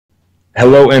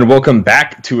Hello and welcome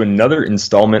back to another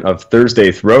installment of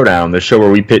Thursday Throwdown, the show where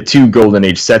we pit two Golden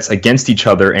Age sets against each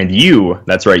other, and you,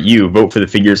 that's right, you, vote for the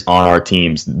figures on our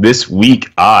teams. This week,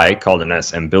 I, Kalder and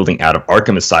S, am building out of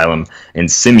Arkham Asylum,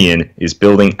 and Simeon is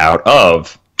building out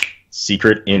of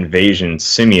Secret Invasion.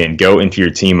 Simeon, go into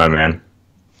your team, my man.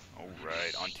 All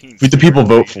right, on team. Who do people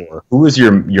vote for? Who is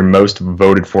your most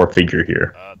voted for figure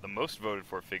here? The most voted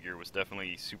for figure was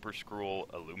definitely Super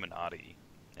Skrull Illuminati,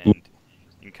 and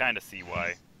you can kind of see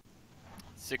why.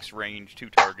 6 range, 2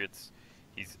 targets.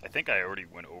 I think I already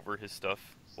went over his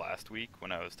stuff last week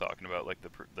when I was talking about like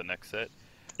the next set.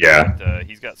 Yeah. But,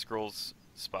 he's got Skrull's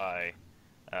Spy.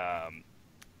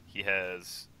 He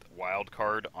has Wild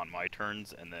Card on my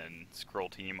turns, and then Skrull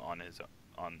Team on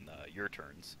your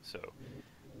turns. So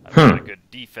I've got a good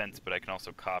defense, but I can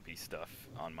also copy stuff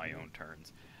on my own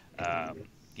turns.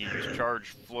 He used Charge,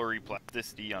 Flurry,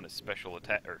 Plasticity on his special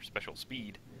attack or special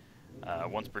speed.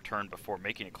 Once per turn before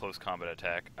making a close combat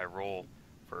attack, I roll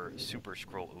for Super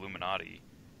Skrull Illuminati,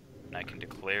 and I can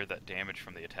declare that damage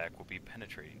from the attack will be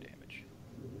penetrating damage.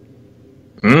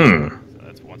 So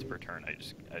that's once per turn. I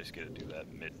just get to do that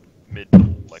mid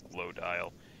like low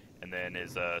dial, and then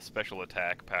his special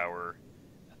attack power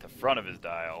at the front of his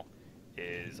dial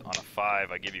is on a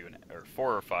 5 I give you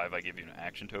 4 or 5 I give you an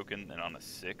action token, and on a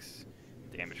 6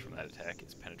 damage from that attack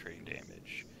is penetrating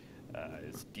damage.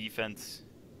 His defense,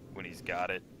 when he's got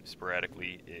it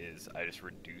sporadically, is I just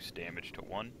reduce damage to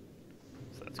 1,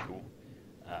 so that's cool.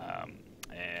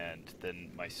 And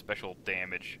then my special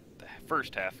damage, the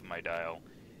first half of my dial,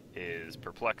 is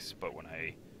Perplex, but when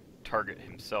I target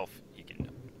himself, he can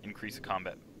increase the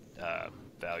combat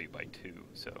value by 2.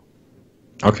 So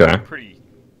Okay.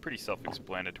 pretty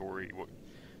self-explanatory what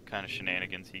kind of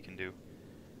shenanigans he can do.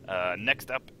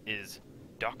 Next up is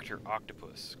Dr.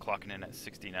 Octopus, clocking in at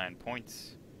 69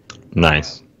 points.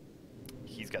 Nice.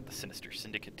 He's got the Sinister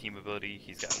Syndicate team ability.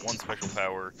 He's got 1 special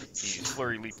power. He uses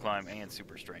Flurry, Leap, Climb, and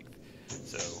Super Strength.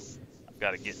 So I've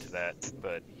got to get to that.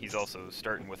 But he's also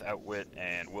starting with Outwit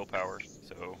and Willpower.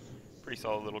 So pretty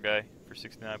solid little guy for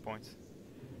 69 points.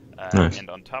 Nice. And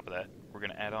on top of that, we're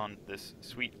going to add on this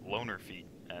sweet Loner feat.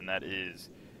 And that is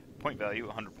point value,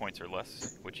 100 points or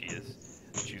less, which he is.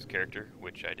 Choose character,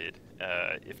 which I did.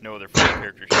 If no other friendly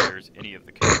character shares any of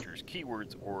the character's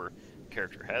keywords, or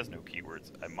character has no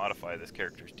keywords, I modify this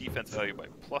character's defense value by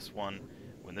 +1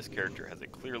 when this character has a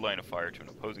clear line of fire to an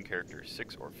opposing character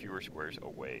 6 or fewer squares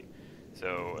away.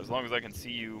 So as long as I can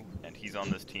see you and he's on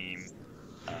this team,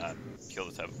 he'll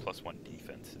just have a +1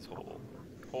 defense his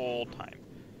whole time.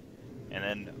 And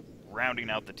then rounding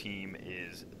out the team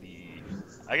is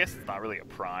I guess it's not really a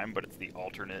prime, but it's the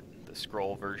alternate, the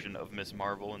Skrull version of Ms.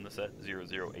 Marvel in the set,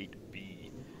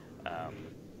 008B.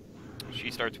 She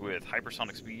starts with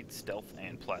Hypersonic Speed, Stealth,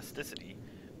 and Plasticity,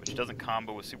 which doesn't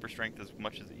combo with Super Strength as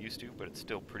much as it used to, but it's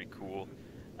still pretty cool.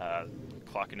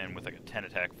 Clocking in with like a 10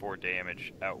 attack, 4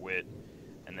 damage, Outwit,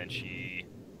 and then she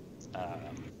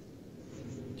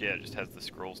just has the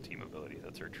Skrull's team ability.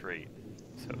 That's her trait,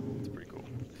 so it's pretty cool.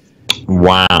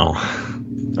 Wow.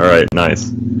 All right,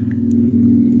 nice.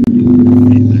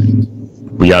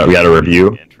 We got a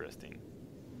review. Interesting.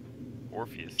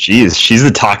 Orpheus. She's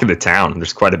the talk of the town.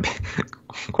 There's quite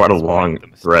a long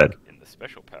thread. In the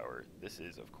special power, this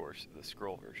is of course the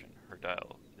Skrull version. Her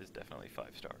dial is definitely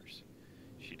 5 stars.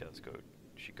 She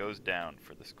goes down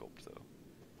for the sculpt though.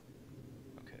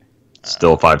 Okay.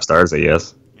 Still 5 stars, I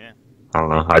guess. Yeah. I don't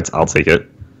know. I'll take it.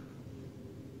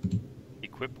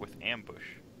 Equip with ambush.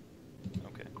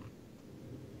 Okay.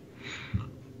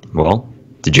 Well,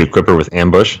 did you equip her with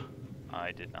ambush?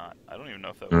 I did not. I don't even know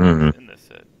if that was in this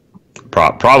set.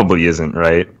 Probably isn't,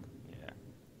 right? Yeah.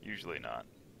 Usually not.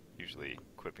 Usually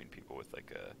equipping people with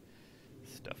like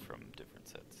stuff from different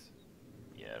sets.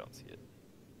 Yeah, I don't see it.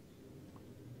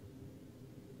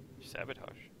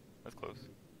 Sabotage. That's close.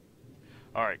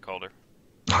 Alright, Calder.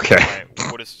 Okay. Alright,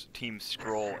 what is Team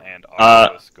Skrull and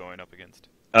Octopus going up against?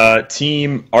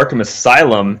 Team Arkham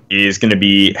Asylum is going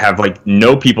to have like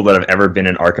no people that have ever been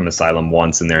in Arkham Asylum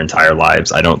once in their entire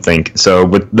lives, I don't think. So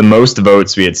with the most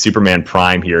votes, we had Superman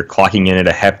Prime here, clocking in at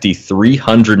a hefty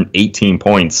 318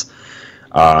 points.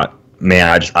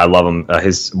 Man, I love him.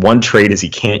 His one trait is he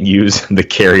can't use the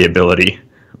carry ability,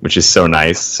 which is so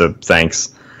nice, so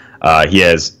thanks. He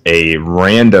has a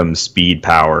random speed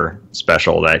power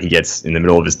special that he gets in the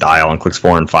middle of his dial on clicks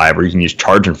 4 and 5, where you can use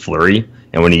Charge and Flurry.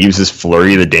 And when he uses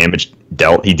Flurry, the damage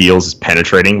he deals is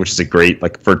penetrating, which is a great,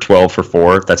 like for 12 for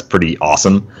 4, that's pretty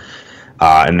awesome.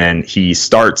 And then he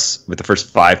starts with the first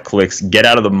 5 clicks, get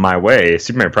out of my way.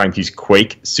 Superman Prime keys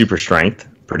Quake, Super Strength,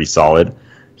 pretty solid.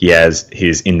 he has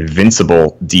his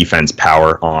invincible defense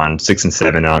power on 6 and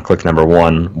 7 on click number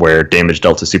 1, where damage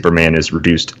dealt to Superman is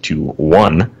reduced to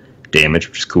 1 damage,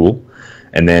 which is cool.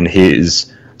 And then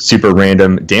his super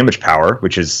random damage power,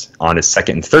 which is on his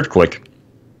 2nd and 3rd click,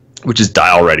 which is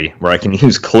dial ready, where I can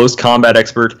use close combat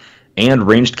expert and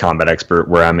ranged combat expert,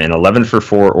 where I'm an 11 for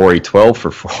 4 or a 12 for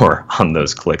 4 on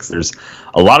those clicks. There's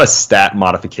a lot of stat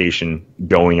modification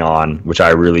going on, which I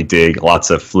really dig. Lots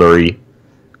of flurry,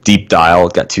 deep dial,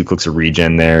 got 2 clicks of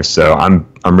regen there, so I'm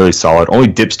really solid. Only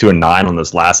dips to a 9 on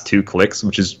those last 2 clicks,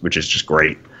 which is just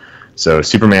great. So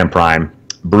Superman Prime,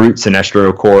 Brute,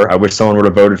 Sinestro Core. I wish someone would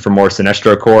have voted for more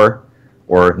Sinestro Core,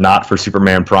 or not for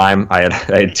Superman Prime. I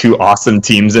had 2 awesome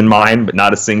teams in mind, but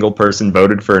not a single person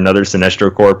voted for another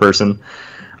Sinestro Core person.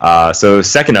 So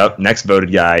second up, next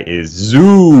voted guy is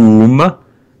Zoom,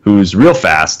 who's real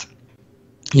fast.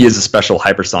 He has a special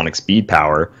hypersonic speed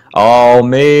power. I'll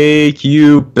make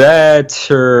you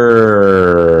better,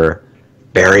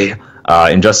 Barry.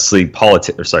 In Justice League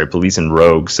Police and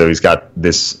Rogue, so he's got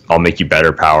this I'll make you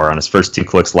better power on his first 2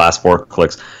 clicks, last 4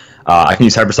 clicks. I can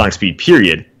use hypersonic speed,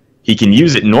 period. He can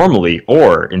use it normally,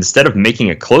 or instead of making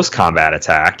a close combat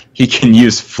attack, he can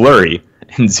use Flurry,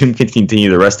 and Zoom can continue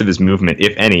the rest of his movement,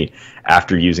 if any,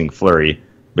 after using Flurry.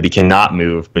 But he cannot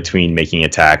move between making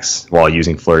attacks while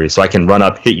using Flurry. So I can run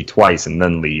up, hit you twice, and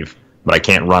then leave. But I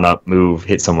can't run up, move,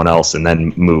 hit someone else, and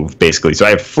then move, basically. So I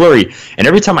have Flurry, and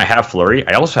every time I have Flurry,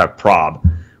 I also have Prob,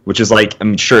 which is like,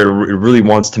 I'm sure it really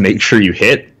wants to make sure you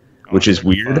hit, which is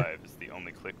weird. Is the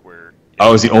only click where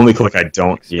it's the only click I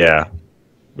don't, yeah.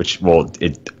 Which, well,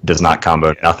 it does not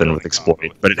combo nothing with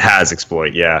Exploit, but it has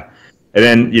Exploit, yeah.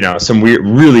 And then, some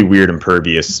really weird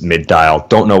impervious mid-dial.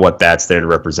 Don't know what that's there to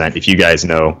represent. If you guys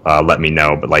know, let me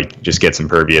know, but, just get some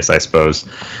impervious, I suppose.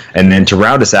 And then to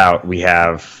round us out, we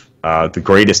have the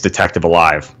greatest detective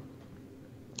alive.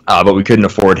 But we couldn't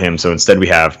afford him, so instead we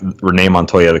have Renee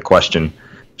Montoya, the Question.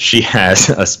 She has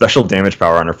a special damage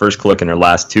power on her first click and her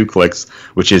last 2 clicks,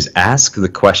 which is Ask the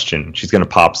Question. She's going to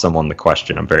pop someone the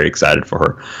question. I'm very excited for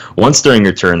her. Once during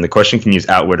her turn, the Question can use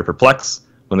Outwit or Perplex.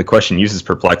 When the Question uses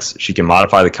Perplex, she can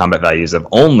modify the combat values of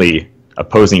only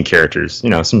opposing characters.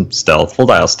 Some stealth. Full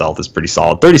dial stealth is pretty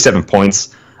solid. 37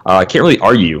 points. I can't really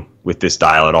argue with this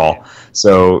dial at all.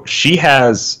 So she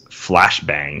has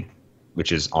Flashbang,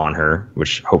 which is on her,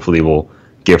 which hopefully will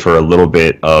give her a little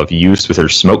bit of use with her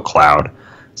Smoke Cloud.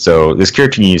 So this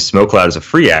character can use Smoke Cloud as a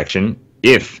free action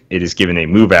if it is given a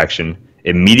move action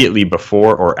immediately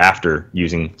before or after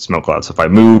using Smoke Cloud. So if I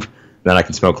move, then I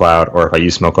can Smoke Cloud, or if I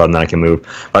use Smoke Cloud, then I can move.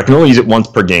 But I can only use it once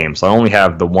per game, so I only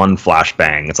have the 1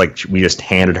 Flashbang. It's like we just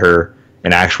handed her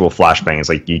an actual Flashbang. It's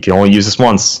like, you can only use this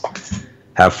once.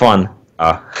 Have fun.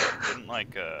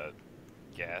 Didn't a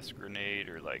gas grenade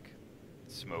or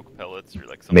smoke pellets or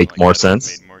something make more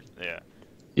sense? Yeah.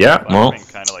 Yeah, well,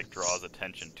 kind of draws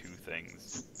attention to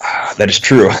things. That is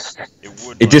true.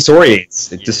 It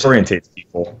disorientates. It Yeah. disorientates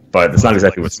people, but it's not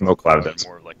exactly what Smoke Cloud does.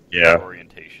 More Yeah.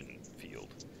 orientation field,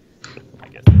 I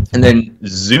guess. And then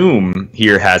Zoom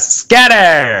here has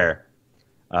Scatter!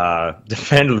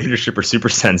 Defend, Leadership, or Super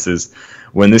Senses.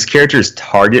 When this character is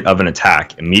target of an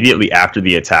attack, immediately after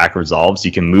the attack resolves,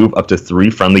 you can move up to 3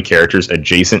 friendly characters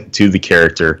adjacent to the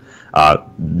character,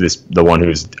 the one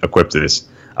who's equipped to this,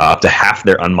 up to half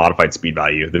their unmodified speed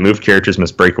value. The moved characters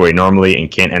must break away normally and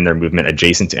can't end their movement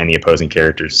adjacent to any opposing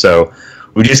characters. So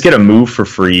we just get a move for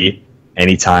free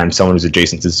anytime someone who's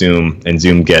adjacent to Zoom and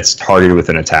Zoom gets targeted with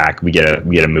an attack. We get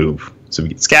a move. So we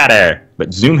get Scatter,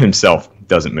 but Zoom himself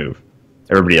doesn't move.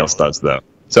 Everybody else does, though.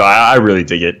 So I really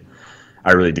dig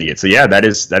it. So yeah, that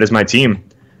is my team.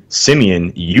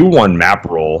 Simeon, you won map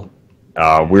roll.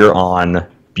 We're on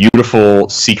beautiful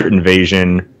Secret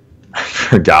Invasion. I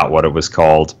forgot what it was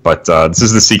called, but this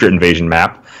is the Secret Invasion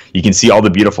map. You can see all the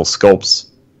beautiful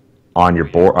sculpts on your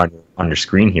board on your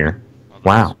screen here.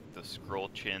 Wow. The scroll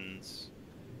chins,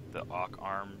 the Ock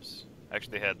arms.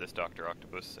 Actually, they had this Dr.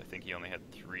 Octopus. I think he only had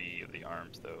 3 of the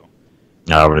arms, though.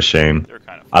 Oh, what a shame. They're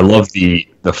kind of I love the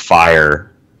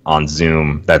fire on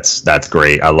Zoom. That's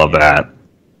great. I love that.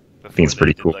 I think it's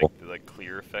pretty cool. The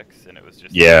clear effects, and it was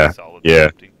just solid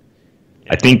sculpting.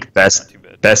 I think best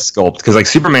sculpt, because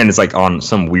Superman is on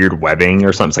some weird webbing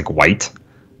or something. It's white.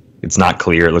 It's not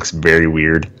clear. It looks very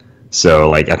weird.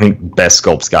 So I think best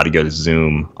sculpt's got to go to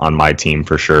Zoom on my team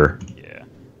for sure. Yeah,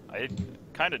 I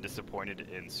kind of disappointed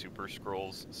in Super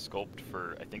Scroll's sculpt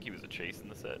for. I think he was a chase in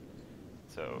the set.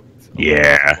 So it's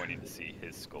disappointing to see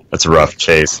his sculpt. That's a rough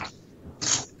chase.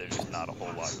 There's just not a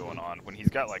whole lot going on. When he's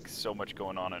got so much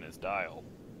going on in his dial,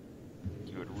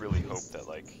 you would really hope that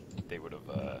they would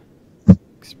have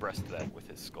expressed that with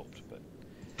his sculpt, but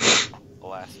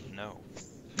alas, no.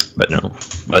 But no.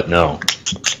 But no.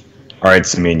 Alright,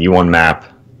 Simeon, you won map.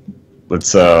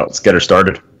 Let's get her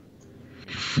started.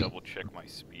 Double check my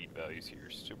speed values here.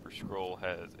 Super Scroll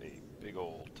has a big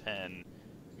old 10.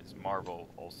 Ms. Marvel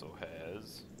also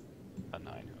has a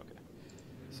 9. Okay.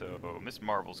 So Ms.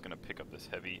 Marvel's gonna pick up this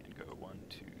heavy and go 1,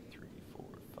 2, 3, 4,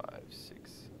 5,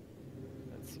 6.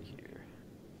 Let's see here.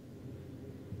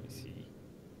 Let me see.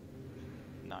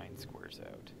 9 squares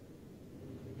out.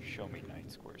 Show me 9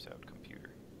 squares out, computer.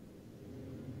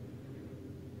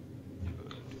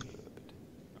 Good.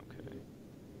 Okay.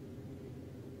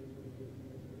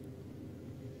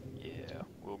 Yeah,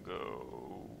 we'll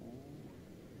go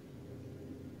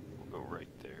right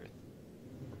there.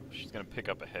 She's gonna pick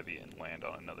up a heavy and land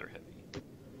on another heavy.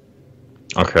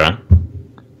 Okay.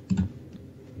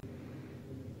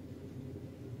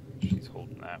 She's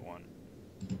holding that one.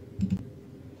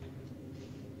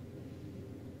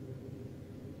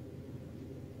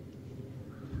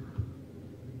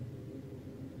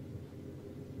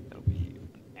 That'll be an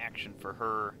action for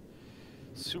her.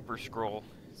 Super Scroll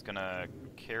is gonna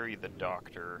carry the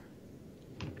Doctor.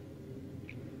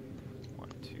 1,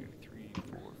 2, 3,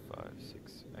 4, 5,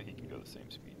 6. He can go the same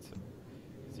speed, so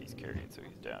he's carrying, so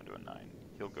he's down to a 9.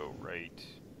 He'll go right.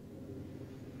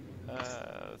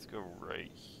 Let's go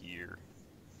right here,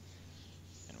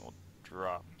 and we'll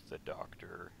drop the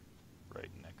Doctor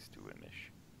right next to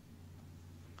Imish.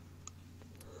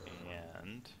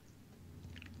 And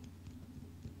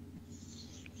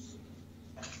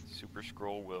Super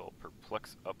Scroll will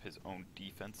perplex up his own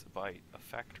defense by a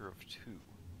factor of 2.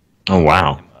 Oh,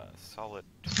 wow. Him a solid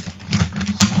 20.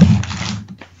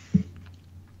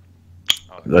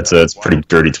 Oh, That's a pretty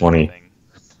dirty 20. thing.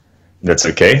 That's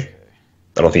okay.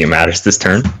 I don't think it matters this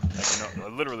turn. No,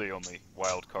 literally only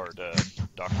wild card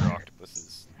Dr.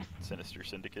 Octopus's Sinister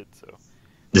Syndicate, so...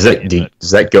 Does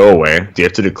that go away? Do you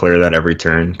have to declare that every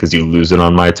turn because you lose it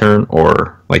on my turn?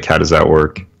 Or, like, how does that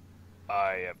work?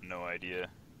 I have no idea.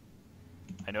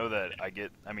 I know that I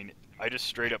just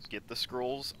straight up get the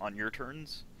scrolls on your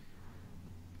turns,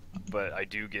 but I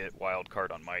do get wild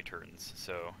card on my turns,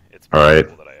 so it's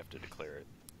possible that I have to declare it.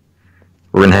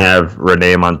 We're going to have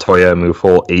Renee Montoya move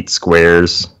full 8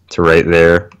 squares to right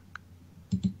there,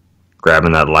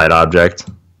 grabbing that light object.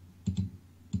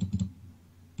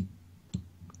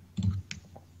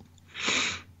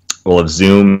 We'll have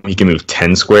Zoom. He can move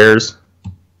 10 squares,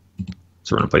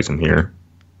 so we're going to place him here.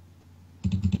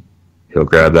 He'll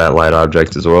grab that light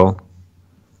object as well.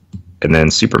 And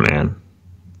then Superman.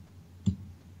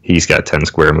 He's got 10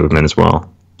 square movement as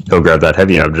well. He'll grab that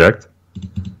heavy object.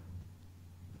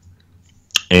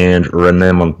 And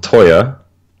Renee Montoya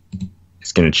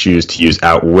is going to choose to use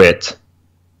Outwit.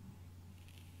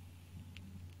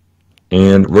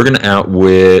 And we're going to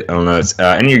outwit, I don't know, it's,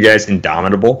 any of you guys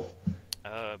Indomitable?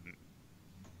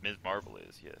 Ms. Marvel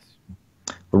is, yes.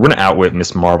 We're going to outwit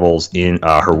Miss Marvel's in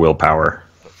her willpower.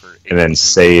 And then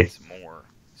say, more,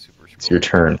 it's your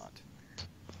turn.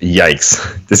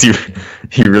 Yikes.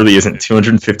 He really isn't.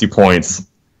 250 points.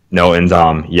 No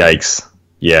Indom. Yikes.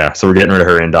 Yeah, so we're getting rid of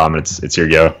her Indom, and it's your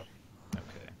go.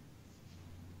 Okay.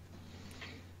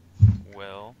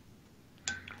 Well,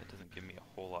 that doesn't give me a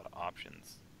whole lot of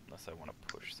options, unless I want to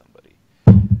push somebody.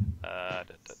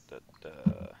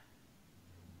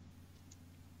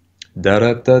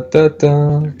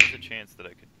 There's a chance that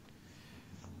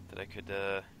I could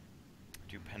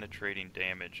do penetrating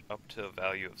damage up to a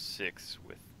value of 6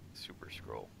 with Super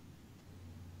Scroll.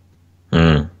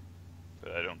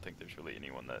 But I don't think there's really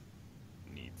anyone that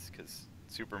needs, because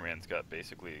Superman's got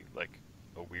basically like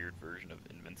a weird version of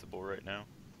Invincible right now.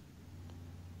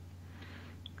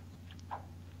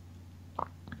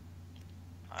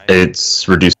 It's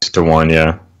reduced to 1,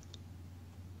 yeah.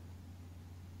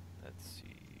 Let's see.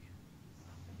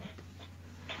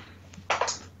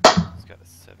 He's got a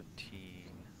 17.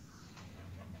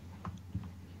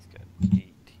 He's got 18.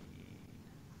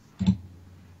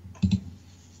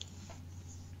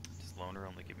 Does Loner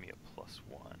only give me a +1?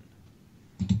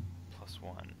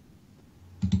 +1.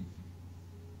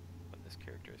 But this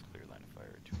character has clear line of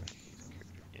fire to an engaging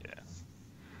character. Yeah.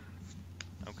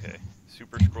 Okay.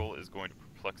 Super Scroll is going to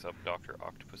perplex up Dr.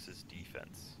 Octopus's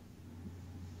defense.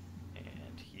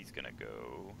 And he's gonna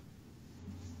go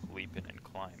leaping and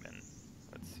climbing.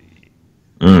 Let's see.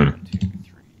 1, 2, 3,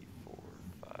 4,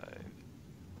 5,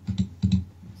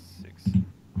 6,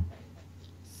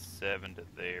 7 to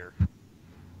there.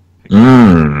 Pick up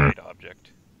the right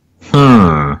object.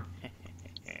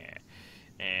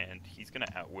 And he's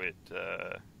gonna outwit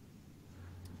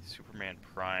Superman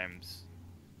Prime's.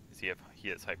 He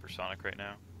has hypersonic right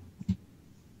now?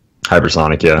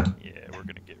 Hypersonic, yeah. Yeah, we're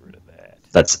gonna get rid of that.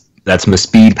 That's my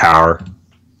speed power.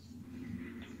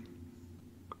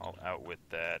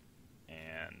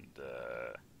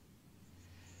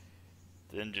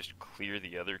 Then just clear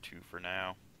the other two for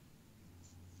now.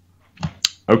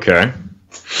 Okay.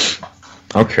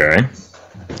 Okay.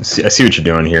 I see what you're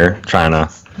doing here. Trying to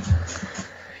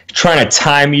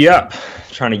tie me up.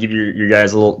 Trying to give your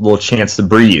guys a little chance to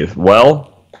breathe.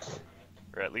 Well,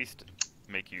 or at least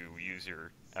make you use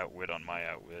your outwit on my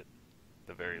outwit, at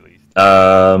the very least.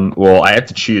 Well, I have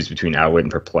to choose between outwit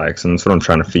and perplex, and that's what I'm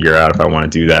trying to figure out if I want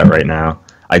to do that right now.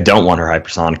 I don't want her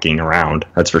hypersonicking around,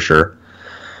 that's for sure.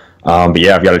 But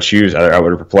yeah, I've got to choose either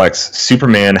outwit or perplex.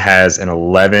 Superman has an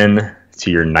 11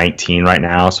 to your 19 right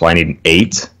now, so I need an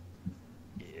 8.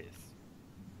 Yes.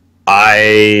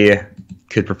 I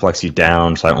could perplex you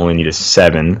down, so I only need a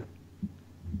 7.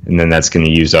 And then that's going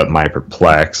to use up my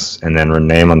perplex. And then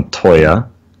Renee Montoya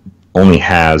only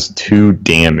has 2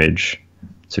 damage,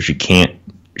 so she can't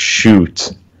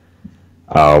shoot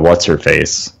what's her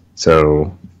face.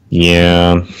 So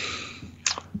yeah,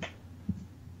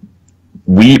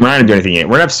 we're not gonna do anything yet.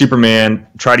 We're gonna have Superman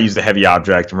try to use the heavy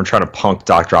object, and we're trying to punk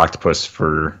Dr. Octopus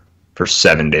for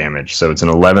 7 damage. So it's an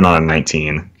 11 on a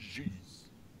 19.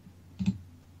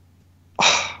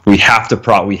 We have to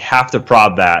prob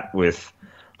that with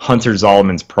Hunter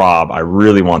Zolman's prob. I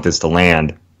really want this to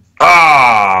land.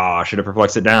 Ah! Should have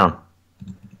perplexed it down.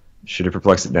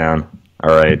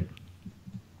 All right.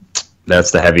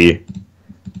 That's the heavy.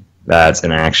 That's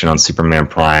an action on Superman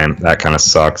Prime. That kind of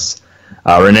sucks.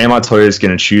 Renee Montoya is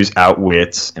going to choose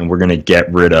Outwit, and we're going to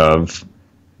get rid of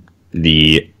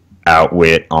the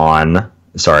Outwit on...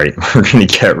 Sorry, we're going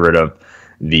to get rid of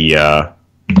the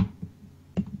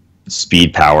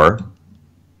Speed Power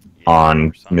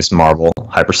on Miss Marvel,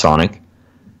 Hypersonic.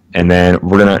 And then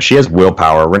we're going to... She has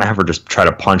Willpower. We're going to have her just try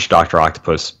to punch Dr.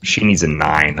 Octopus. She needs a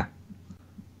 9.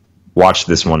 Watch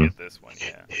this one.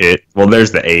 Hit. Well,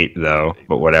 there's the 8, though,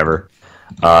 but whatever.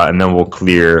 And then we'll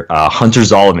clear Hunter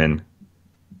Zolman,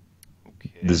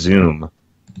 the Zoom,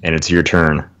 and it's your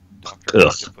turn.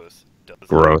 Ugh.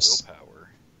 Gross.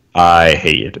 I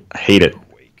hate it. Hate it.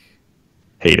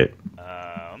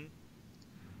 I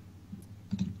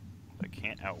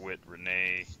can't outwit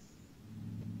Renee.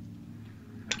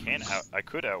 I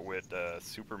could outwit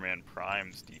Superman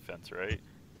Prime's defense, right?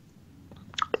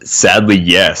 Sadly,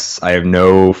 yes. I have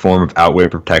no form of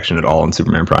outwit protection at all in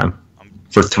Superman Prime.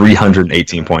 For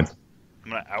 318 points.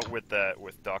 I'm going to outwit that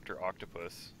with Dr.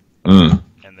 Octopus. Mm.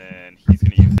 And then he's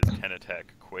going to use his 10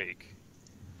 attack Quake.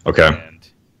 Okay. And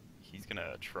he's going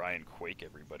to try and Quake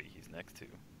everybody he's next to.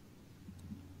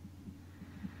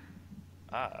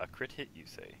 A crit hit, you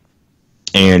say?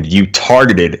 And you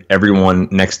targeted everyone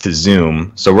next to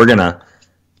Zoom, so we're going to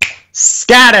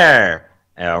scatter!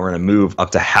 We're going to move up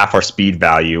to half our speed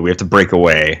value. We have to break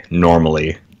away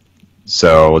normally.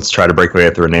 So let's try to break away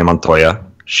with Renee Montoya.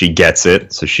 She gets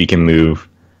it, so she can move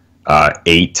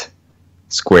 8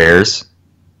 squares.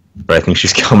 But I think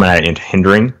she's coming at it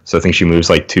hindering, so I think she moves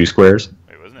like 2 squares.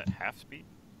 Wait, wasn't it half speed?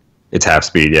 It's half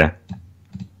speed, yeah.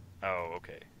 Oh,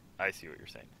 okay. I see what you're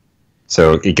saying.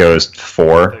 So it goes to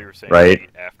 4, right?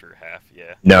 After half,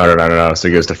 yeah. No. So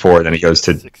it goes to 4, then it goes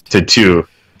to 2.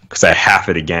 Because I half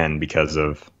it again because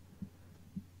of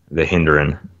the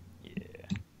hindering. Yeah.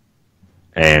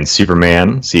 And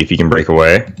Superman, see if he can break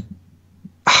away.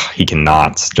 He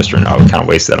cannot. Just I would kind of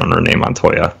waste that on Renee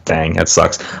Montoya. Dang, that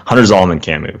sucks. Hunter Zolman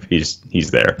can't move. He's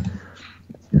there.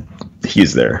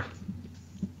 He's there.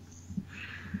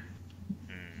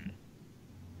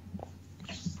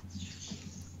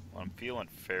 Well, I'm feeling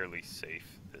fairly safe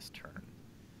this turn.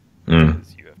 Mm.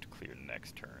 Because you have to clear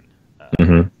next turn.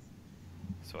 Mm-hmm.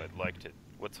 So I'd like to...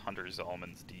 What's Hunter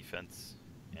Zolman's defense?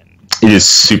 It is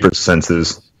Super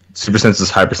Senses. Super Senses,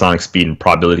 Hypersonic Speed, and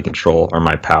Probability Control are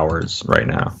my powers right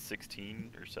now.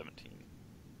 16 or 17?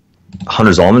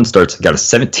 Hunter Zolman got a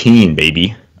 17,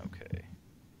 baby. Okay.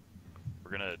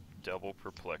 We're going to double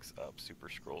perplex up Super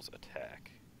Skrull's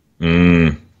attack.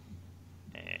 Mm.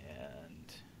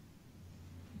 And...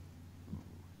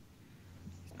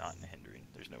 He's not in hindering.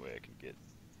 There's no way I can get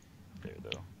there,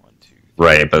 though. 1, 2, 3.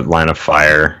 Right, but line of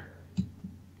fire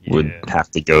would have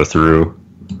to go through.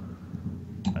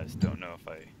 I just don't know if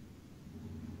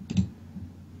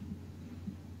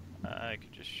I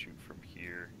could just shoot from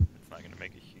here. It's not going to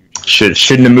make a huge...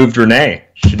 Shouldn't have moved Renee.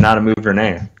 Should not have moved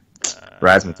Renee.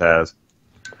 Razmataz.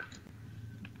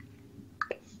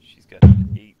 She's got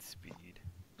an 8 speed.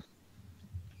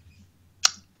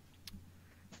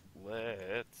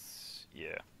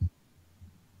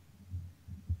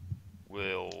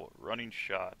 We'll running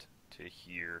shot to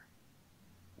here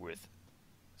with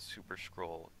Super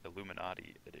Skrull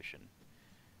Illuminati Edition.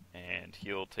 And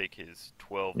he'll take his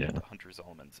 12 into Hunter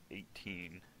Zolman's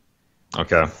 18.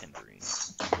 Okay. Hindering.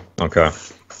 Okay.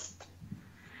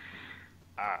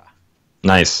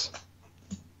 Nice.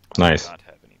 Nice. I do not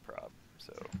have any prob,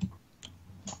 so...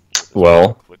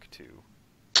 Well, Click 2.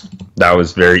 that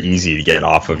was very easy to get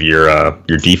off of your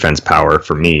defense power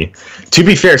for me. To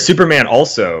be fair, Superman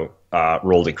also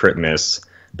rolled a crit miss,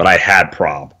 but I had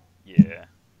prob. Yeah.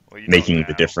 Well, you making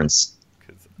the difference.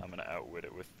 Because I'm going to outwit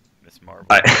it with Miss Marvel.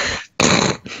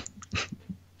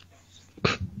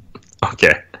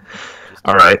 Okay. Just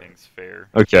all right. Things fair.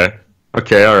 Okay.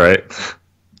 Okay. All right.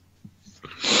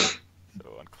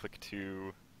 So on click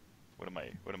 2, what am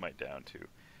I down to?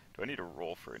 Do I need to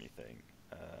roll for anything?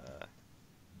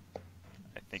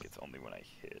 I think it's only when I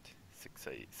hit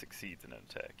succeeds in an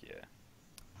attack. Yeah.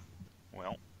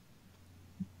 Well,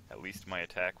 at least my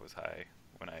attack was high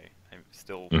when I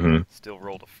still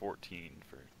rolled a 14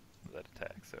 for that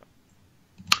attack. So.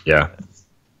 Yeah.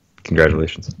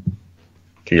 Congratulations.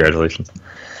 Congratulations.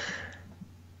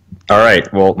 All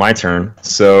right, well, my turn.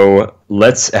 So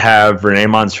let's have Renee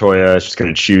Montoya. She's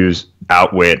going to choose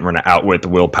Outwit. We're going to outwit the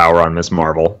willpower on Miss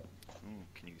Marvel. Ooh,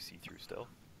 can you see through stealth?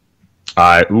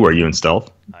 Are you in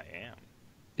stealth? I am.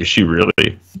 Is she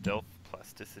really? Stealth,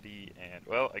 plasticity, and,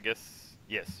 well, I guess,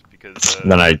 yes, because...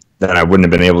 Then I wouldn't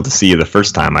have been able to see you the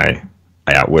first time I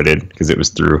outwitted, because it was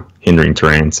through hindering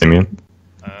terrain, Simeon.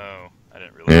 Oh, I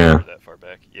didn't really remember that far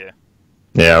back. Yeah.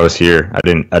 Yeah, I was here. I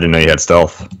didn't know you had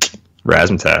stealth.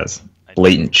 Razzmatazz.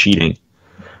 Blatant cheating.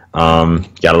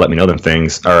 Gotta let me know them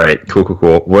things. All right,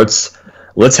 cool.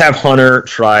 Let's have Hunter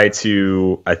try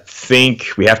to. I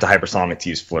think we have to hypersonic to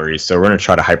use flurry, so we're gonna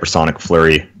try to hypersonic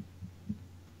flurry.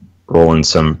 Rolling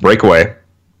some breakaway,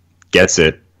 gets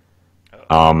it.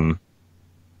 We're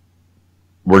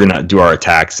gonna do our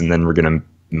attacks and then we're gonna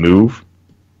move.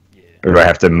 Yeah. Or do I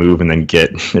have to move and then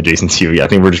get adjacent to you? Yeah, I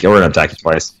think we're gonna attack you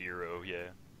twice. 0, yeah.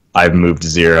 I've moved to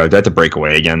 0. Do I have to break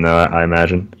away again, though, I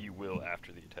imagine? You will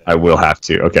after the attack. I will have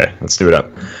to. Okay, let's do it up.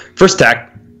 First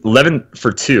attack, 11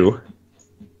 for 2.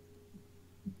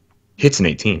 Hits an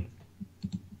 18.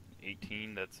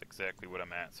 18, that's exactly what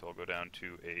I'm at, so I'll go down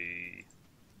to a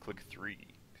click 3,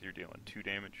 because you're dealing 2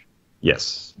 damage.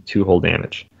 Yes, 2 whole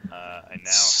damage. I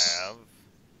now have...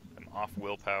 I'm off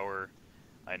willpower.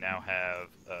 I now have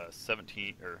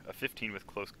 17, or a 15 with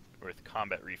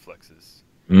combat reflexes.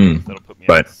 So that'll put me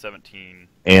at 17.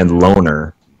 And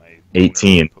loner,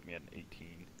 18. Put me at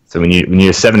 18. So we need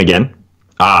a 7 again.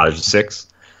 There's a 6.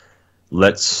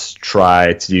 Let's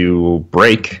try to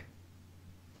break.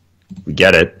 We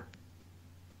get it.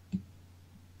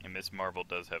 And Miss Marvel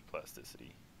does have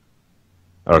plasticity.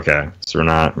 Okay, so we're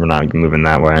not moving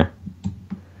that way.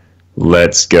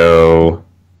 Let's go.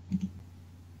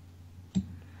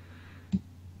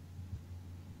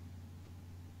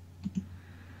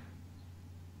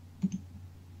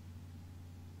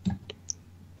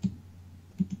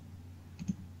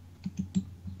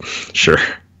 Sure,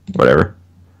 whatever.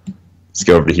 Let's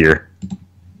go over to here.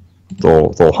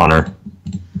 Little Hunter.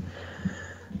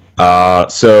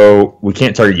 So we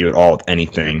can't target you at all with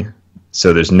anything.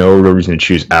 So there's no real reason to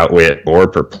choose Outwit or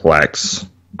Perplex.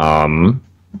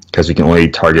 Because we can only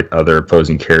target other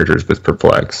opposing characters with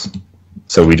Perplex.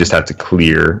 So we just have to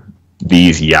clear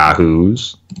these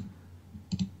yahoos.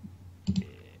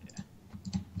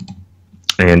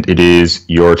 And it is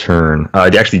your turn.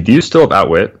 Actually, do you still have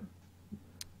Outwit?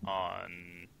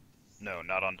 No,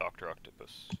 not on Dr.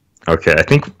 Octopus. Okay,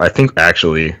 I think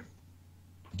actually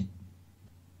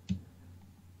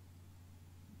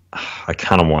I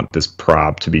kind of want this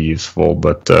prob to be useful,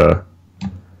 but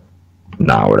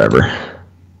nah, whatever.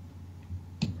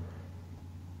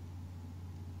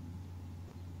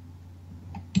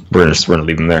 We're gonna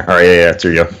leave him there. All right, yeah,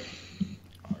 there you go.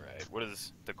 All right, what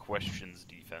is the question's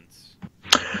defense?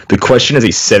 The question is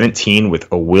a 17 with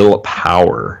a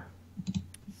willpower.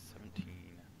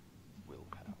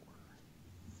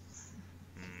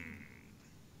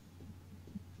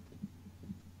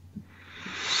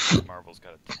 Marvel's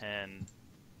got a 10.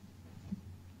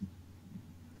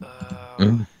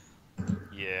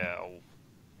 Yeah,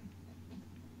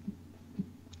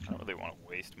 I don't really want to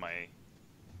waste my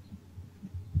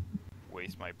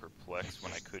perplex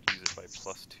when I could use it by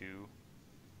 +2.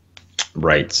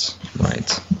 Right. If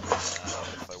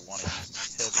I want to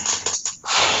use heavy.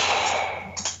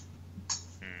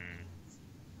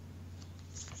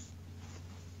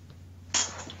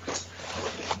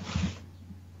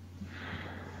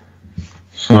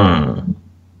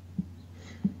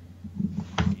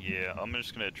 Yeah, I'm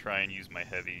just gonna try and use my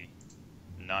heavy,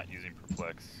 not using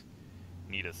perplex.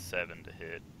 Need a 7 to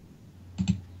hit.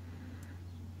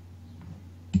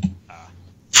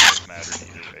 Doesn't matter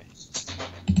either way.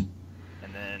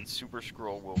 And then Super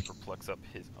Scroll will perplex up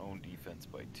his own defense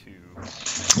by 2.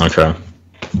 Okay.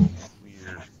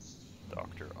 Clear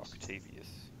Dr. Octavius.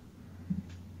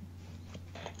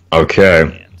 Okay.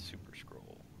 And Super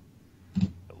Scroll.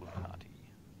 Illuminati.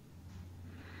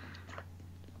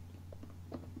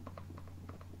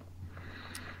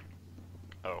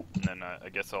 Oh, and then I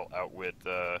guess I'll outwit,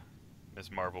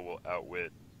 Ms. Marvel will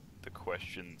outwit the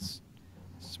questions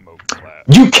smoke cloud.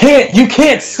 You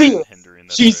can't see it! Hindering,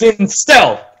 She's right. in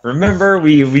stealth! Remember,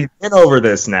 we've been over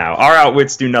this now. Our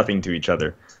outwits do nothing to each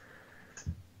other.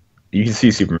 You can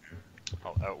see Superman.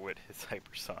 I'll outwit his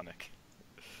hypersonic.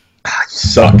 You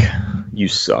suck. You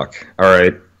suck.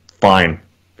 Alright. Fine.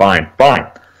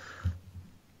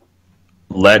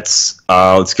 Let's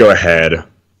go ahead.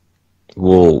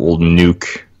 We'll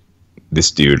nuke this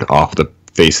dude off the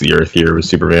face of the earth here with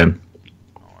Superman.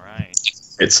 Alright.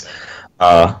 It's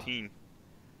 15.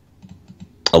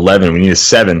 11. We need a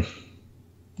 7. Oof.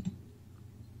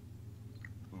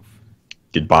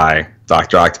 Goodbye,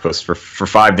 Dr. Octopus, for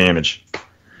 5 damage. Yeah,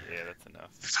 that's enough.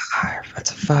 5.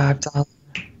 That's a $5.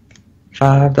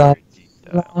 $5.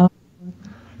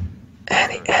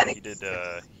 Any. He did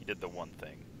the one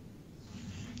thing.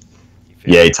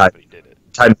 Yeah, he but he did it.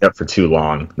 tied me up for too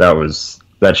long.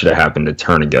 That should have happened a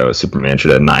turn ago. Superman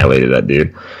should have annihilated that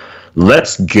dude.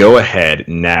 Let's go ahead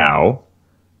now.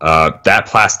 That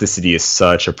plasticity is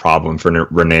such a problem for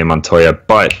Renee Montoya,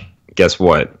 but guess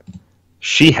what?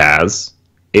 She has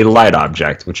a light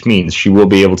object, which means she will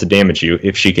be able to damage you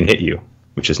if she can hit you,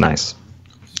 which is nice.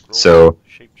 Scroll So,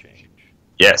 shape change.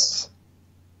 yes.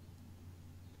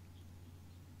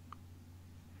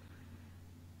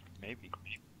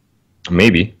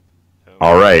 Maybe. Oh.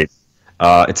 All right.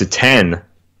 It's a 10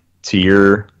 to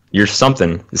your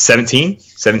something. 17?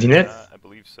 17 hit? I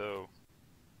believe so.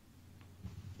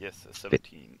 Yes, a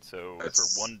 17. So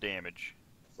That's- for 1 damage.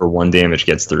 For 1 damage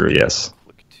gets through, yes.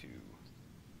 Click 2.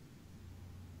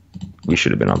 We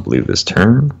should have been on blue this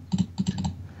turn.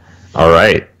 All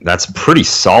right. That's pretty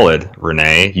solid,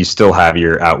 Renee. You still have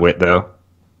your outwit, though.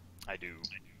 I do.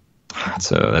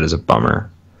 That is a bummer.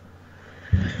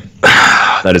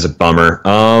 That is a bummer.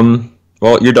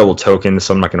 Well, you're double token,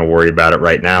 so I'm not going to worry about it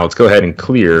right now. Let's go ahead and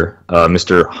clear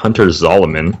Mr. Hunter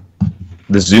Zolomon,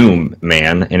 the Zoom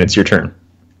man, and it's your turn.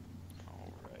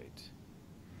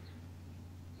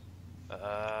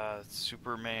 Alright.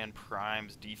 Superman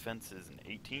Prime's defense is an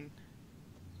 18?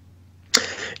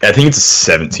 I think it's a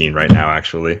 17 right now,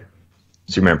 actually.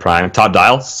 Superman Prime, top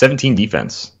dial, 17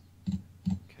 defense.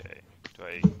 Okay. Do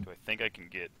I think I can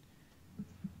get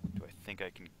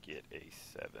a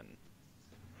 7?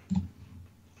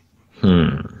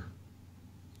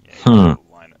 Yeah,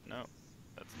 line up. No,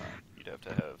 that's not. You'd have to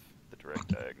have the direct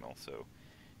diagonal, so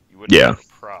you wouldn't have a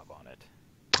prob on it.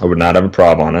 I would not have a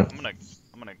prob on it. I'm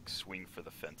gonna swing for the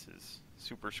fences.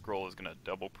 Super Scroll is gonna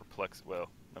double perplex. Well,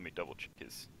 let me double check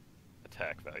his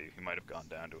attack value. He might have gone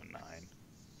down to a 9.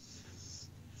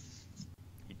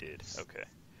 He did. Okay.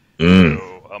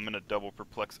 So I'm gonna double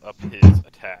perplex up his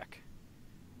attack.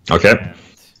 Okay. And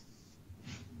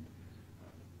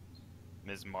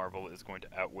Ms. Marvel is going to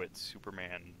outwit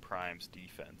Superman Prime's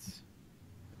defense.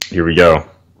 Here we go.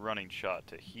 Running shot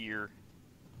to here.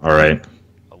 All right.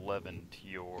 11 to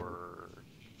your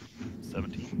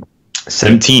 17.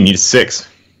 17, need a 6.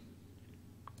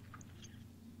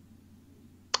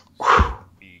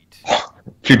 Sweet.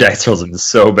 Your dice rolls are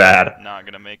so bad. Not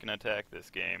gonna make an attack this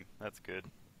game. That's good.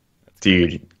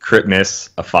 Dude, crit miss,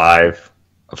 a 5,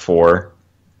 a 4.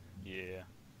 Yeah.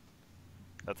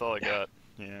 That's all I got.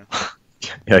 Yeah.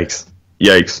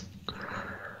 Yikes.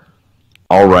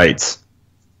 All right.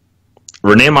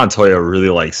 Renee Montoya really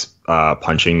likes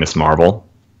punching Miss Marvel,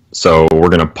 so we're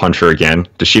going to punch her again.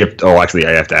 Does she have... Oh, actually,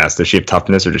 I have to ask. Does she have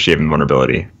toughness or does she have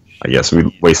invulnerability? I guess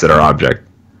we wasted our object.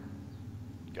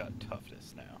 Got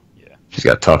toughness now. Yeah. She's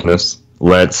got toughness.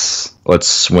 Let's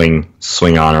swing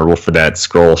on her. Roll for that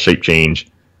scroll shape change.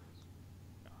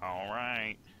 All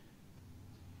right.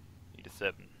 Need a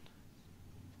 7.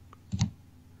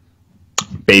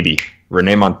 Baby,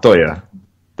 Renee Montoya,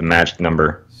 the magic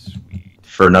number Sweet.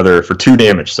 for 2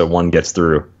 damage, so 1 gets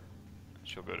through.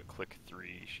 She'll go to click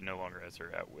 3. She no longer has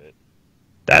her outwit.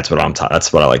 That's what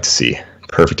that's what I like to see.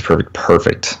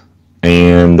 Perfect.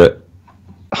 And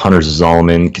Hunter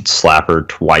Zolomon could slap her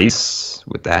twice.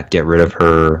 Would that get rid of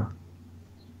her?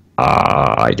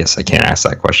 I guess I can't ask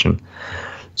that question.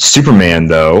 Superman,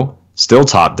 though, still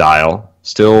top dial,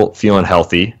 still feeling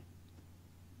healthy.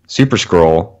 Super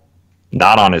Scroll,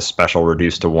 not on his special,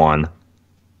 reduced to 1,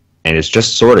 and is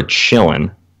just sort of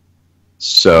chilling.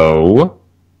 So,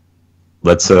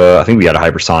 let's, I think we got a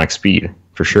hypersonic speed,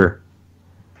 for sure.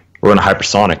 We're going to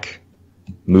hypersonic,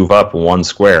 move up 1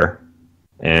 square,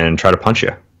 and try to punch you.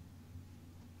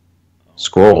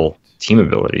 Scroll, team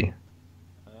ability.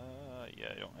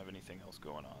 anything else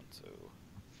going on, so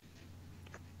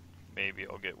maybe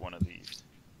I'll get one of these.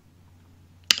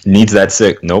 Needs that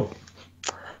sick. Nope.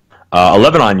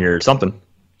 11 on your something.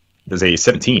 There's a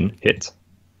 17 hit.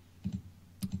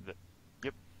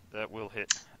 Yep, that will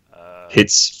hit.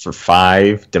 Hits for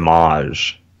 5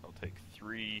 damage. I'll take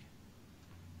 3.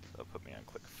 That'll put me on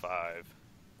click 5.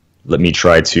 Let me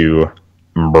try to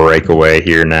break away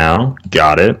here now.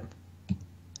 Got it.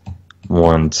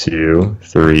 1, 2,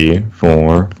 3,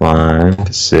 4,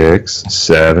 5, 6,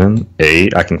 7,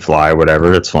 8. I can fly,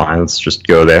 whatever. It's fine. Let's just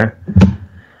go there.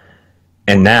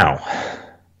 And now,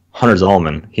 Hunter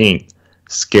Zolman. He ain't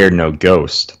scared no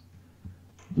ghost.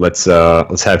 Let's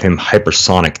have him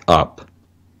hypersonic up.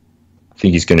 I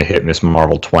think he's gonna hit Miss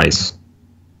Marvel twice.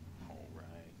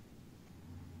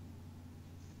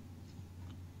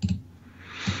 Alright.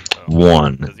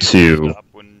 1, 2,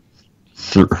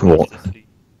 3. Well,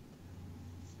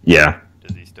 yeah.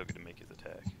 Does he still get to make his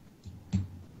attack?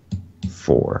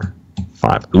 4,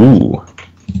 5. Ooh.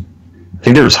 I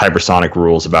think there was hypersonic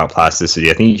rules about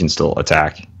plasticity. I think you can still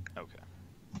attack. Okay.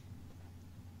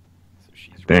 So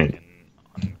she's ranking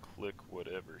on click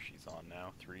whatever she's on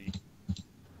now. 3.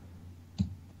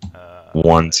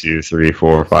 1, 2, 3,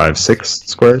 4, 5, 6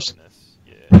 squares.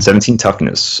 Yeah. 17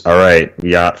 toughness. All right, we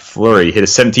got Flurry. Hit a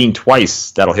 17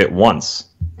 twice. That'll hit once.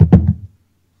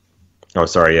 Oh,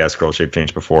 sorry. Yeah, scroll shape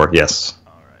change before. Yes.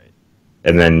 All right.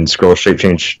 And then scroll shape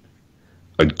change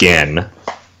again.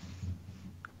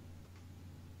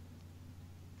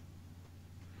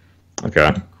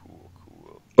 Okay.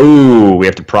 Cool. Ooh, we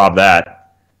have to prob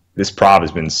that. This prob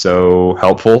has been so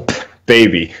helpful.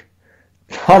 Baby.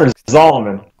 Hunter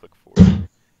Zolman. Click 4.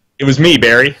 It was me,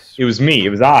 Barry. It was me. It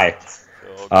was I.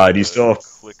 So Do you still have,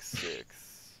 click 6?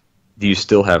 do you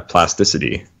still have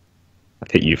plasticity?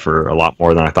 I've hit you for a lot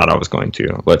more than I thought I was going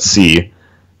to. Let's see.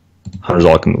 Hunter's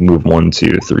all can move 1,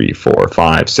 2, 3, 4,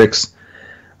 5, 6.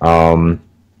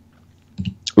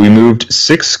 We moved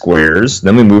 6 squares.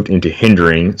 Then we moved into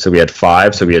hindering. So we had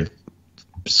 5. So we had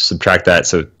subtract that.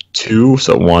 So 2.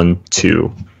 So 1,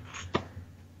 2.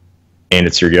 And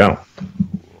it's your go.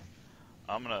 Cool.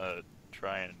 I'm gonna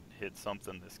try and hit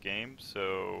something this game.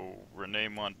 So Renee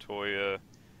Montoya,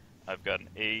 I've got an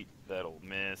 8. That'll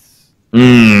miss.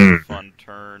 Fun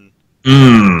turn.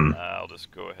 I'll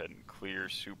just go ahead and clear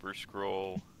Super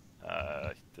Scroll.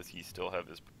 Does he still have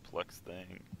his perplex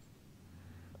thing?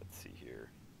 Let's see here.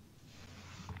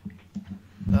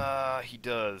 He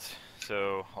does.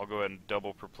 So I'll go ahead and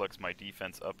double perplex my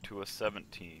defense up to a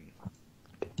 17.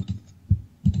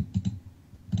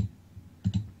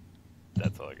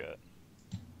 That's all I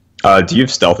got. Do you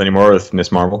have stealth anymore with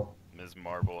Miss Marvel? Ms.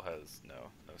 Marvel has no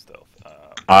stealth.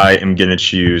 I am going to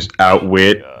choose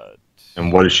Outwit.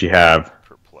 And what does she have?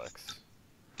 Perplex.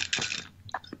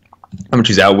 I'm going to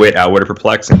choose Outwit, or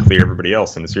Perplex, and clear everybody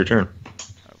else, and it's your turn.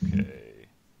 Okay.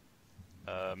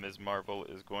 Ms. Marvel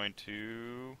is going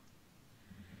to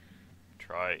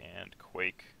try and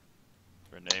Quake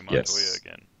Renee Montoya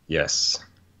again. Yes.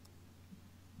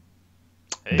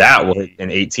 Hey. That will hit an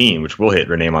 18, which will hit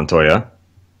Renee Montoya.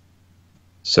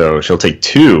 So she'll take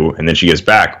 2, and then she gets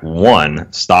back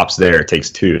 1, stops there,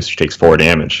 takes 2, so she takes 4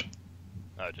 damage.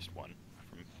 Just 1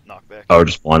 from knockback. Oh,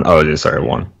 just 1. Oh, sorry,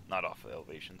 1. Not off the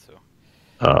elevation, so.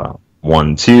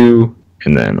 1, 2,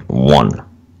 and then 1.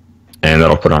 And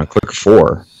that'll put on click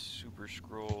 4. Super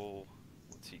Scroll.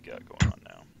 What's he got going on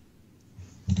now?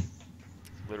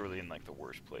 Literally in like the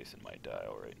worst place in my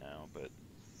dial right now, but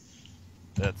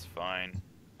that's fine.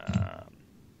 I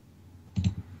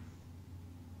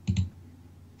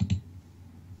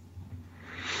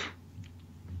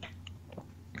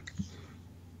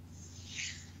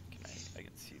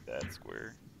can see that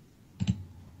square.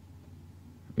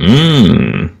 Right?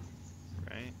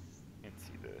 I can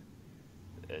see the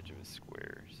edge of a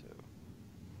square, so.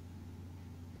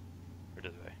 Or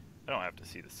does I? I don't have to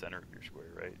see the center of your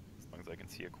square, right? As long as I can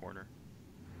see a corner.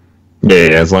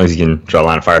 Yeah, as long as you can draw a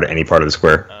line of fire to any part of the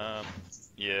square.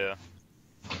 Yeah.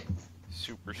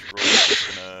 Super Scroll is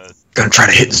just Gonna try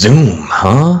to hit Zoom,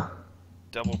 huh?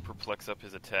 double perplex up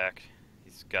his attack.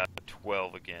 He's got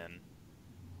 12 again.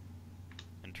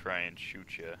 And try and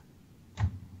shoot you.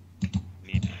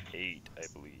 Need an 8, I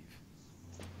believe.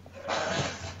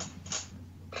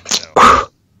 No.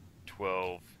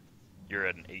 12. You're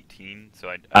at an 18,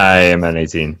 so I am at an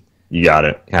 18. You got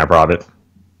it. Can I prob it?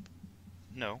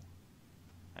 No.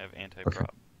 I have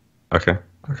anti-prop. Okay.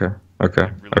 I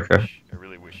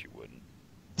really wish you wouldn't.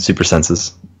 Super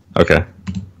senses. Okay.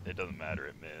 It doesn't matter,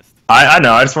 it missed. I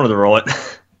know, I just wanted to roll it.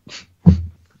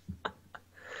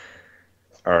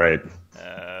 Alright.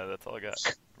 That's all I got.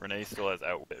 Renee still has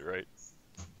Outwit, right?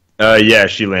 Yeah,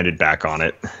 she landed back on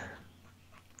it.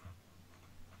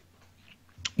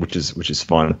 which is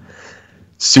fun.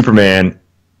 Superman.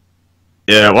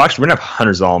 Yeah, well, actually, we're gonna have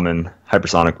Hunter Zolman,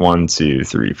 hypersonic 1, 2,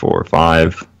 3, 4,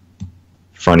 5, in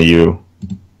front of you,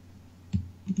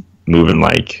 moving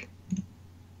like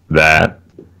that.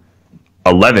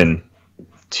 11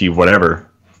 to whatever.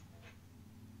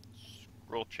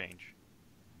 Roll change.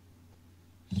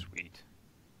 Sweet.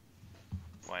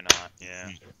 Why not?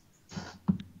 Yeah.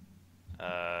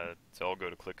 So I'll go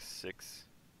to click 6.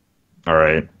 All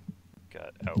right.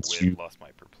 Got outwit, lost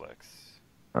my perplex.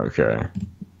 Okay.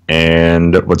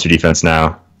 And what's your defense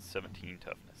now? 17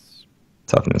 toughness.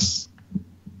 Toughness.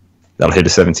 That'll hit a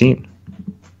 17.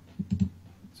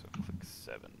 So click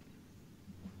 7.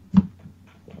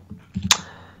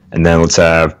 And then let's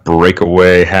have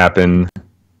breakaway happen.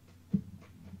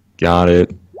 Got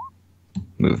it.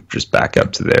 Move just back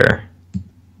up to there.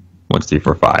 1, 2, 3,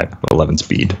 4, 5. 11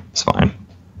 speed. It's fine.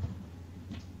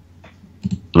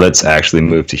 Let's actually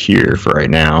move to here for right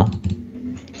now.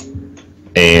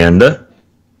 And we're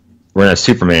going to have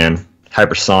Superman,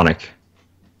 hypersonic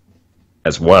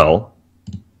as well.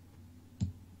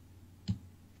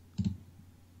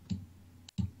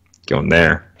 Going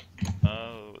there.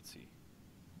 Let's see.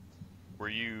 Were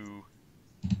you...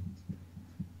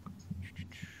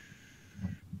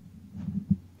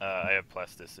 I have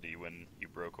plasticity when you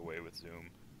broke away with Zoom.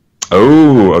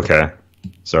 Oh, okay.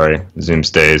 Sorry. Zoom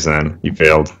stays then. You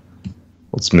failed.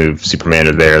 Let's move Superman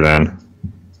to there then.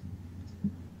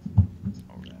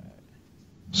 Alright.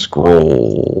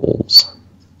 Scrolls.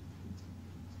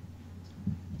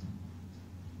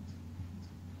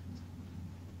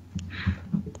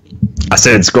 I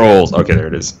said scrolls. Okay, there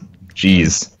it is.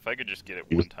 Jeez. If I could just get it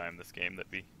one time this game,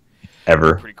 that'd be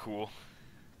Ever. pretty cool.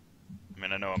 I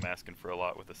mean, I know I'm asking for a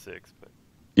lot with a 6, but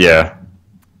Yeah.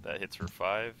 that hits for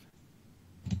 5.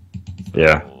 So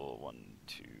Yeah. 1,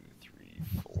 2, 3,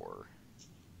 4.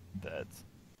 That's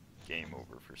game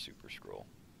over for Super Scroll.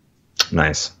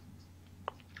 Nice.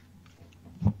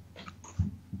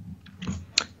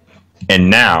 And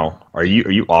now, are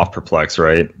you off perplex,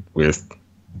 right? With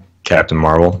Captain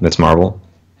Marvel, Miss Marvel?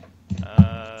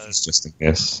 It's just a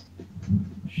miss.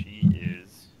 She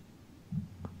is.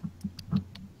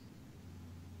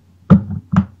 I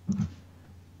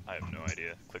have no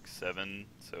idea. Click 7,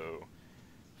 so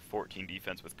 14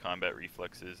 defense with combat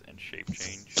reflexes and shape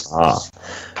change. Ah.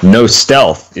 No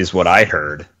stealth is what I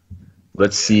heard.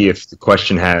 Let's see if the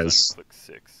question has... Click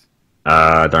 6.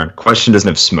 Darn. Question doesn't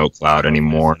have smoke cloud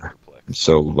anymore. I'm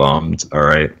so bummed.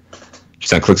 Alright.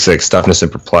 She's on click 6, toughness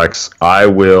and perplex. I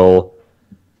will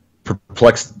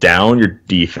perplex down your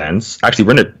defense. Actually,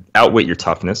 we're going to outwit your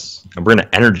toughness. And we're going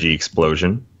to energy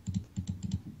explosion.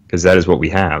 Because that is what we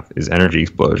have, is energy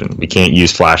explosion. We can't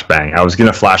use flashbang. I was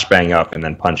going to flashbang up and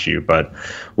then punch you, but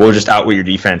we'll just outwit your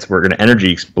defense. We're going to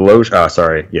energy explosion. Outwit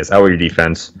your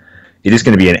defense. It is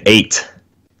going to be an 8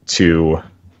 to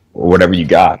whatever you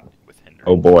got. With hindering.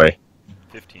 Oh boy.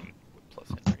 15 plus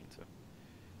hindering, so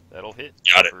that'll hit.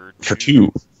 Got it. For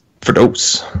 2. For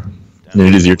dose. Down Then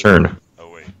it is your turn.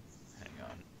 Oh wait,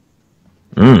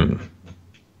 hang on.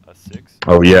 A 6.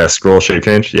 Oh yeah, scroll shape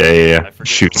change? Yeah. I forget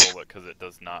Shoot. to roll it because it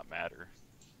does not matter.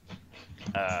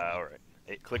 Alright.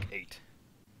 Click 8.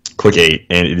 Click 8,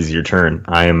 and it is your turn.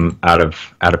 I am out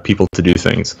of people to do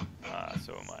things.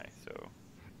 So am I. So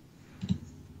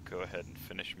go ahead and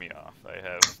finish me off. I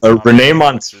have Renee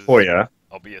Montoya.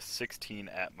 I'll be a 16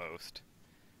 at most.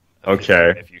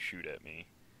 Okay. If you shoot at me.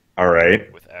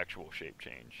 Alright. With actual shape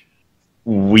change.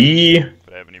 We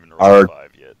But I haven't even rolled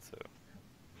 5 yet, so.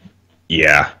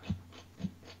 Yeah.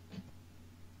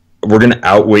 We're gonna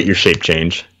outwit your shape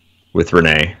change with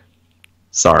Renee.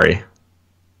 Sorry.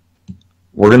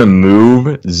 We're gonna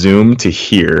move Zoom to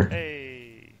here.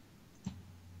 Hey.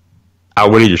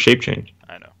 Outwitted your shape change.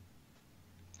 I know.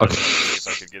 Okay. If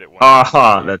I could get it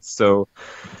one. That's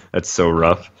so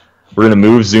rough. We're gonna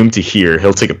move Zoom to here.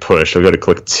 He'll take a push. He'll go to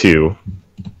click 2,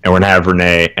 and we're gonna have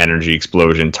Renee energy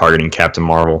explosion targeting Captain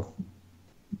Marvel.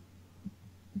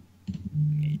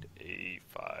 Need a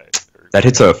 5. That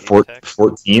hits a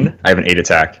 14. I have an 8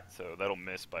 attack. So that'll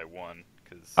miss by 1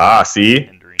 because. See.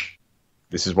 Hindering.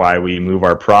 This is why we move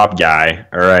our prob guy.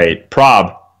 All right,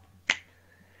 prob.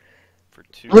 For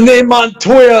 2. Renee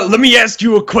Montoya, let me ask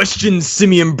you a question,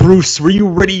 Simeon Bruce. Were you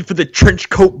ready for the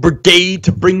Trenchcoat Brigade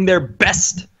to bring their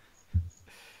best?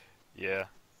 Yeah,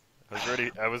 I was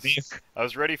ready. I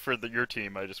was ready for your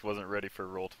team. I just wasn't ready for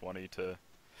roll 20 to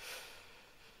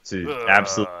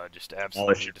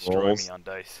absolutely destroy me on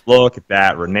dice. Look at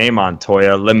that, Renee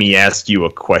Montoya. Let me ask you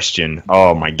a question.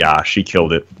 Oh my gosh, she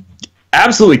killed it.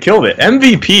 Absolutely killed it.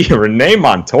 MVP Renee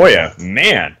Montoya.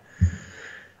 Man,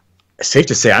 safe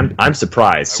to say, I'm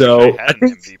surprised. I wish I had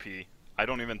an MVP. I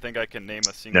don't even think I can name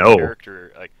a single No.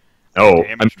 character. Like, No, I'm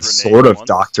damaged Renee sort of once.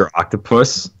 Dr.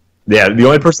 Octopus. Yeah, the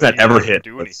only person But that he ever didn't hit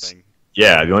do was, anything.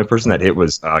 yeah, the only person that hit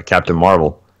was Captain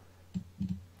Marvel.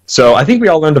 So I think we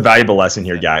all learned a valuable lesson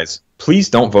here, guys. Please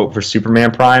don't vote for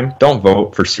Superman Prime. Don't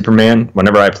vote for Superman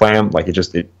whenever I play him. Like,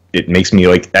 it makes me,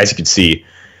 like, as you can see,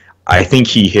 I think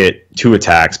he hit 2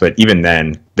 attacks, but even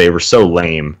then, they were so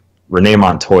lame. Renee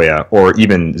Montoya or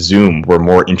even Zoom were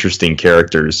more interesting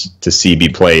characters to see be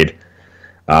played.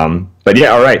 But yeah,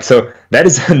 all right. So that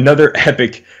is another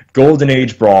epic Golden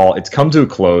Age brawl. It's come to a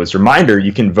close. Reminder,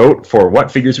 you can vote for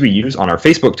what figures we use on our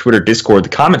Facebook, Twitter, Discord, the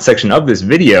comment section of this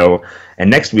video. And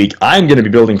next week, I'm going to be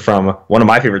building from one of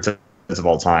my favorite sets of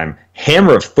all time,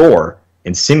 Hammer of Thor,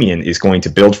 and Simeon is going to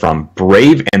build from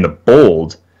Brave and the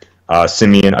Bold.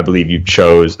 Simeon, I believe you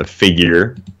chose a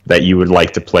figure that you would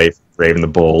like to play for Brave and the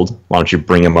Bold. Why don't you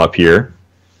bring him up here?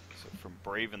 So from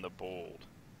Brave and the Bold,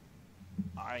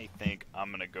 I think I'm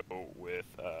going to go with,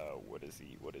 what is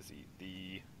he? Is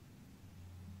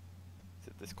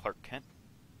it this Clark Kent?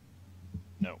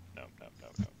 No. I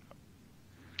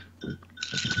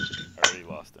already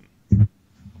lost him.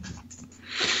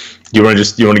 You want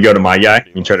to go to my guy?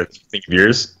 You try to think of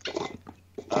yours.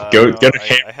 Go to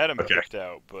him. I had him picked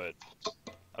out, but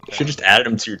you should just add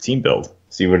him to your team build,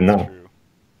 so you wouldn't know.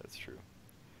 That's true.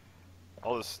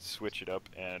 I'll just switch it up,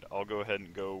 and I'll go ahead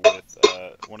and go with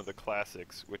one of the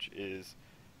classics, which is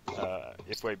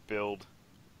if I build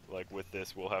like with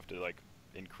this, we'll have to like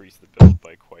increase the build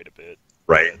by quite a bit.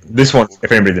 Right. This one, if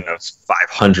anybody knows,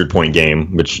 500-point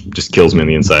game, which just kills me on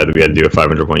the inside that we had to do a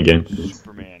 500-point game.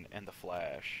 Superman and the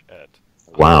Flash at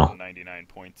wow 99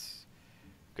 points.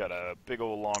 Got a big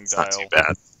old long It's dial. not too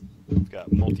bad. It's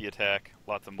got multi-attack,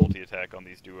 lots of multi-attack on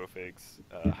these duo figs.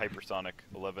 Hypersonic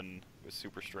 11 with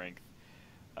super strength.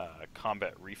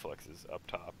 Combat reflexes up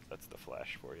top. That's the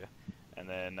Flash for you. And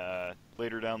then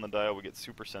later down the dial we get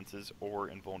super senses or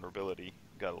invulnerability.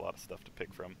 Got a lot of stuff to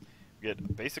pick from. We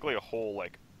get basically a whole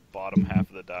like bottom half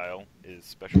of the dial is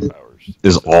special powers.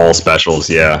 This is all specials,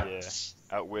 yeah. Yeah.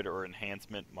 Outwit or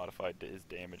enhancement modified to his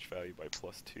damage value by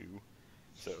 +2.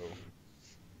 So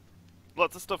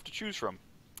lots of stuff to choose from.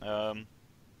 And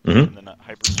then a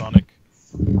hypersonic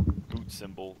boot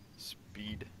symbol,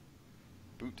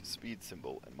 boot speed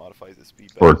symbol, and modifies the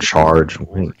speed or charge,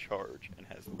 or charge, and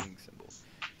has the wing symbol.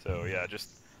 So yeah, just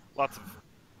lots of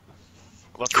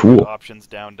options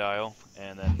down dial,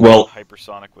 and then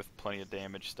hypersonic with plenty of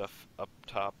damage stuff up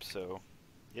top. So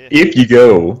yeah. If you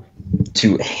go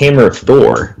to Hammer of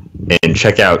Thor and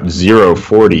check out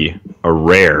 040, a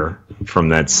rare from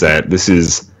that set, this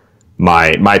is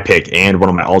my pick and one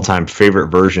of my all-time favorite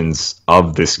versions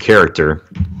of this character,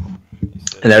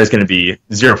 and that is going to be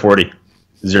 040.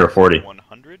 040.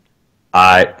 100?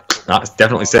 I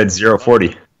definitely said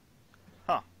 040.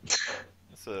 Huh.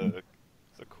 That's a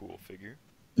cool figure.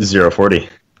 040.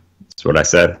 That's what I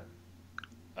said.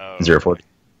 Oh. 040.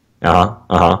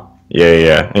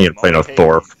 Yeah. And you play no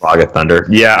Thor, Frog of Thunder.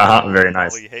 Yeah, very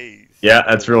nice. Yeah,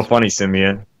 that's real funny,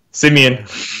 Simeon.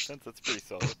 That's pretty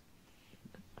solid.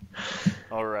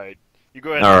 Alright. You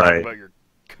go ahead and talk about your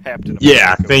Captain America.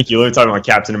 Yeah, thank you. Let me talk about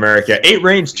Captain America. 8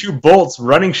 range, 2 bolts,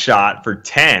 running shot for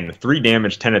 10. 3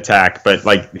 damage, 10 attack. But,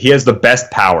 like, he has the best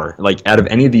power. Like, out of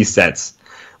any of these sets,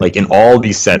 like, in all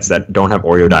these sets that don't have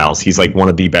Oreo dials, he's, like, one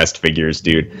of the best figures,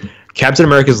 dude. Captain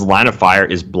America's line of fire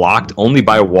is blocked only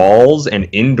by walls and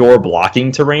indoor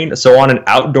blocking terrain. So on an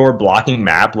outdoor blocking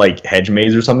map, like Hedge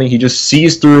Maze or something, he just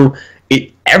sees through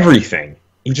everything.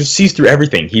 He just sees through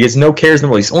everything. He has no cares in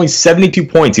the world. He's only 72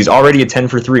 points. He's already a 10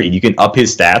 for 3. You can up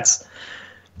his stats.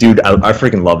 Dude, I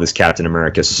freaking love this Captain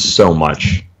America so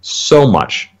much. So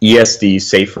much. ESD,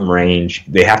 safe from range.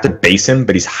 They have to base him,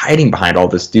 but he's hiding behind all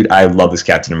this. Dude, I love this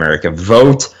Captain America.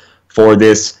 Vote for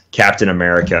this Captain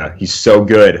America. He's so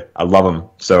good. I love him.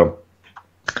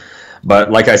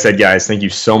 But like I said, guys, thank you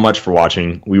so much for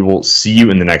watching. We will see you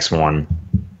in the next one.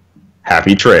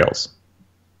 Happy trails.